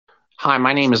Hi,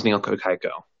 my name is Neil Kokaiko.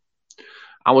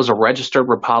 I was a registered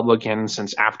Republican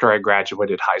since after I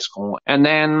graduated high school, and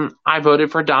then I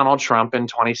voted for Donald Trump in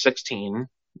 2016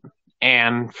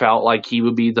 and felt like he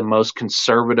would be the most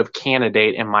conservative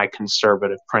candidate in my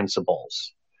conservative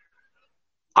principles.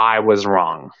 I was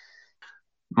wrong.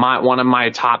 One of my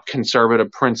top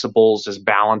conservative principles is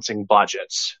balancing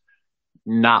budgets.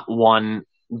 Not one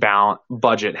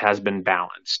budget has been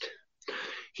balanced.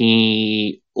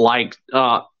 He liked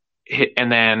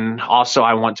and then also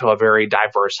I went to a very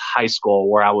diverse high school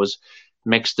where I was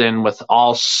mixed in with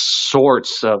all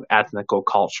sorts of ethnical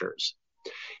cultures.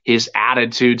 His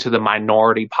attitude to the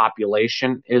minority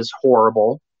population is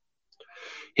horrible.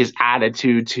 His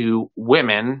attitude to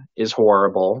women is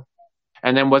horrible.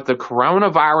 And then with the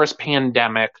coronavirus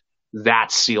pandemic,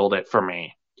 that sealed it for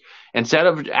me. Instead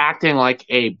of acting like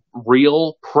a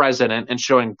real president and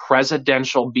showing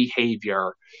presidential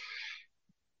behavior,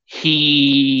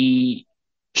 he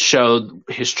showed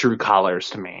his true colors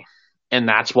to me. And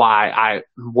that's why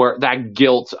that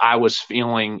guilt I was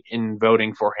feeling in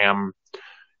voting for him,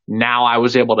 now I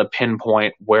was able to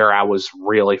pinpoint where I was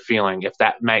really feeling, if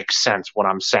that makes sense what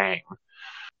I'm saying.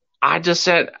 I just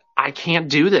said, I can't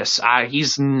do this.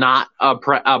 He's not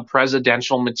a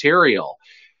presidential material.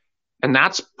 And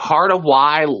that's part of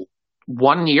why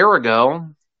 1 year ago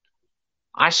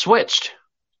I switched.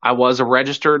 I was a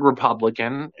registered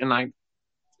Republican and I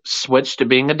switched to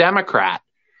being a Democrat.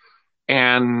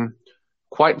 And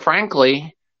quite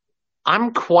frankly,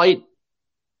 I'm quite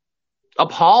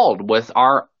appalled with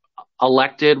our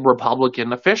elected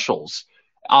Republican officials.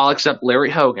 I'll accept Larry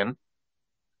Hogan.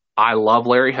 I love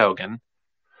Larry Hogan.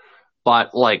 But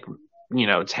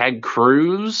Ted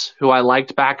Cruz, who I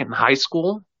liked back in high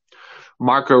school,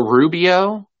 Marco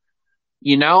Rubio,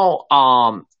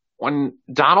 when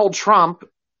Donald Trump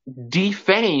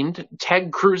defamed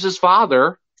Ted Cruz's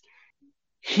father,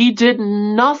 he did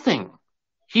nothing.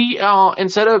 He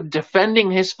instead of defending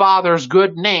his father's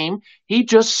good name, he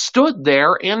just stood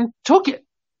there and took it.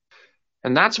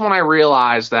 And that's when I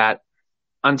realized that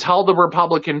until the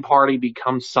Republican Party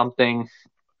becomes something,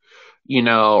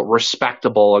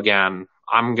 respectable again,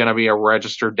 I'm going to be a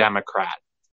registered Democrat.